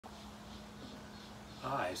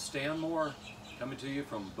Hi, Stan Moore, coming to you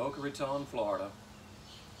from Boca Raton, Florida.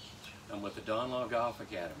 I'm with the Don Law Golf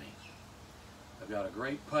Academy. I've got a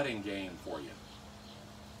great putting game for you.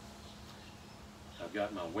 I've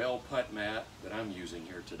got my well putt mat that I'm using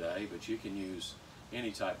here today, but you can use any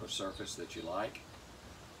type of surface that you like.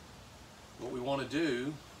 What we want to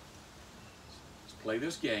do is play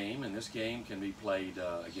this game, and this game can be played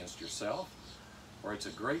against yourself, or it's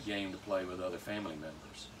a great game to play with other family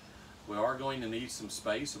members. We are going to need some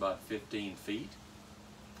space, about 15 feet.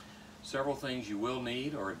 Several things you will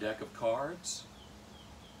need are a deck of cards,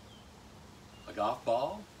 a golf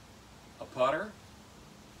ball, a putter,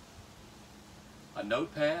 a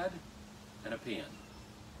notepad, and a pen.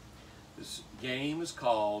 This game is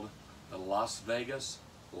called the Las Vegas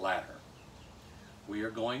Ladder. We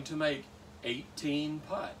are going to make 18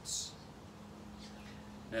 putts.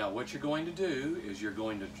 Now what you're going to do is you're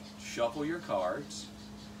going to shuffle your cards.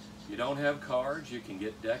 If you don't have cards, you can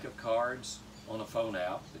get a deck of cards on a phone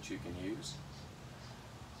app that you can use.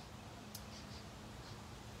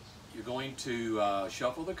 You're going to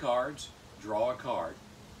shuffle the cards, draw a card.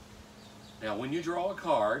 Now when you draw a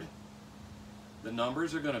card, the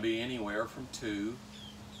numbers are going to be anywhere from 2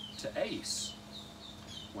 to ace.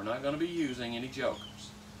 We're not going to be using any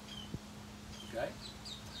jokers. Okay?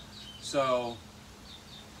 So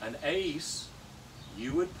an ace,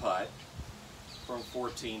 you would putt from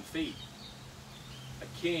 14 feet.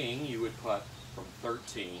 A king, you would putt from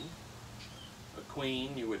 13. A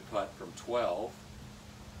queen, you would putt from 12.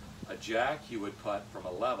 A jack, you would putt from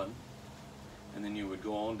 11. And then you would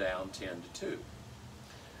go on down 10 to 2.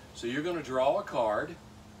 So you're going to draw a card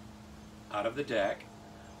out of the deck.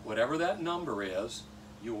 Whatever that number is,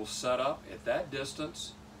 you will set up at that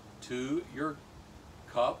distance to your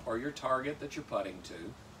cup or your target that you're putting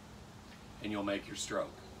to, and you'll make your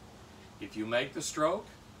stroke. If you make the stroke,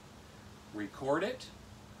 record it,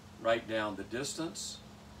 write down the distance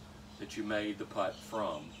that you made the putt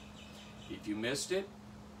from. If you missed it,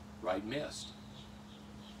 write missed.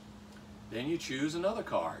 Then you choose another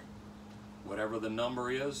card. Whatever the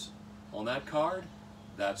number is on that card,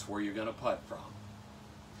 that's where you're going to putt from.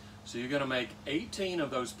 So you're going to make 18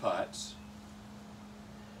 of those putts.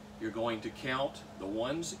 You're going to count the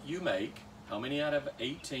ones you make. How many out of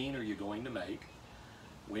 18 are you going to make?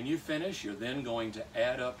 When you finish, you're then going to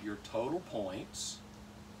add up your total points,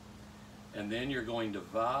 and then you're going to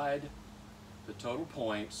divide the total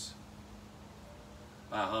points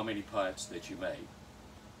by how many putts that you made.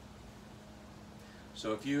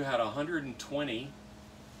 So if you had 120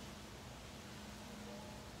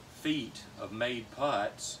 feet of made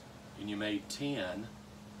putts and you made 10,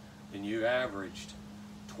 then you averaged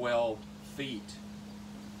 12 feet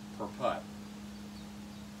per putt.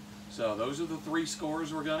 So those are the three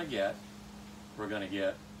scores we're going to get. We're going to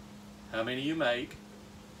get how many you make,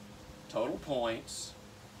 total points,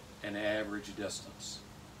 and average distance.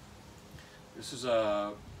 This is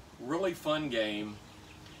a really fun game.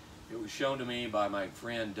 It was shown to me by my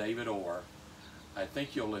friend David Orr. I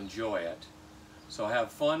think you'll enjoy it. So have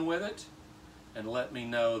fun with it and let me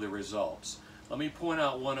know the results. Let me point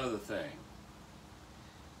out one other thing.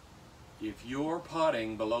 If you're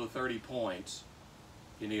putting below 30 points,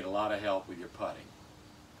 you need a lot of help with your putting.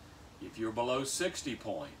 If you're below 60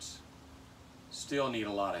 points, still need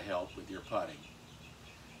a lot of help with your putting.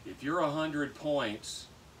 If you're 100 points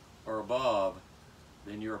or above,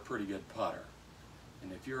 then you're a pretty good putter.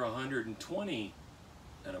 And if you're 120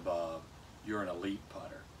 and above, you're an elite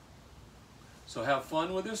putter. So have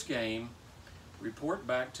fun with this game. Report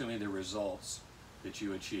back to me the results that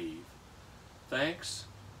you achieve. Thanks,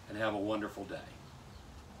 and have a wonderful day.